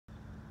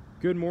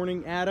Good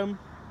morning, Adam.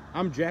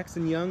 I'm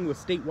Jackson Young with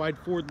Statewide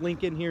Ford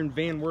Lincoln here in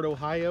Van Wert,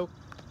 Ohio.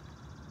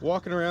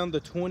 Walking around the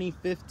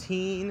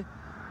 2015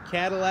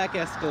 Cadillac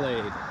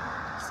Escalade.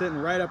 Sitting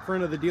right up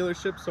front of the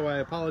dealership, so I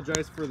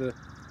apologize for the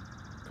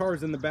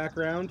cars in the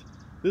background.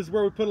 This is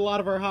where we put a lot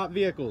of our hot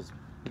vehicles.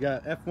 We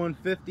got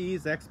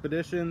F-150s,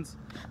 Expeditions,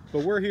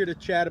 but we're here to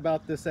chat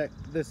about this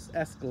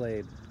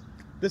Escalade.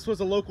 This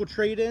was a local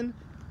trade-in.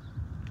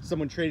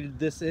 Someone traded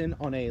this in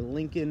on a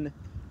Lincoln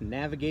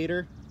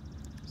Navigator.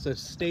 So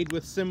stayed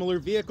with similar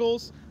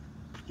vehicles,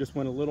 just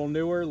went a little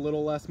newer, a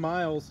little less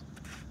miles.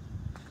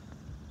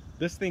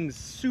 This thing's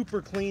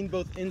super clean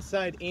both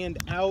inside and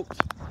out.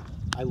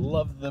 I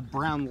love the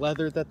brown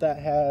leather that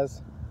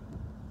has.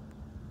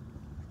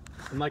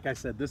 And like I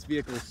said, this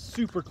vehicle is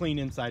super clean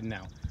inside and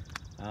out.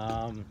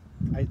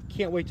 I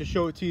can't wait to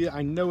show it to you.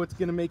 I know it's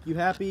gonna make you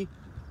happy.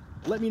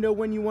 Let me know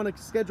when you want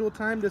to schedule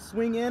time to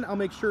swing in. I'll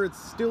make sure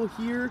it's still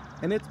here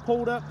and it's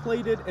pulled up,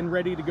 plated, and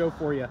ready to go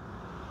for you.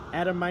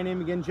 Adam, my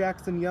name again,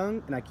 Jackson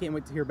Young, and I can't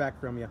wait to hear back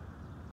from you.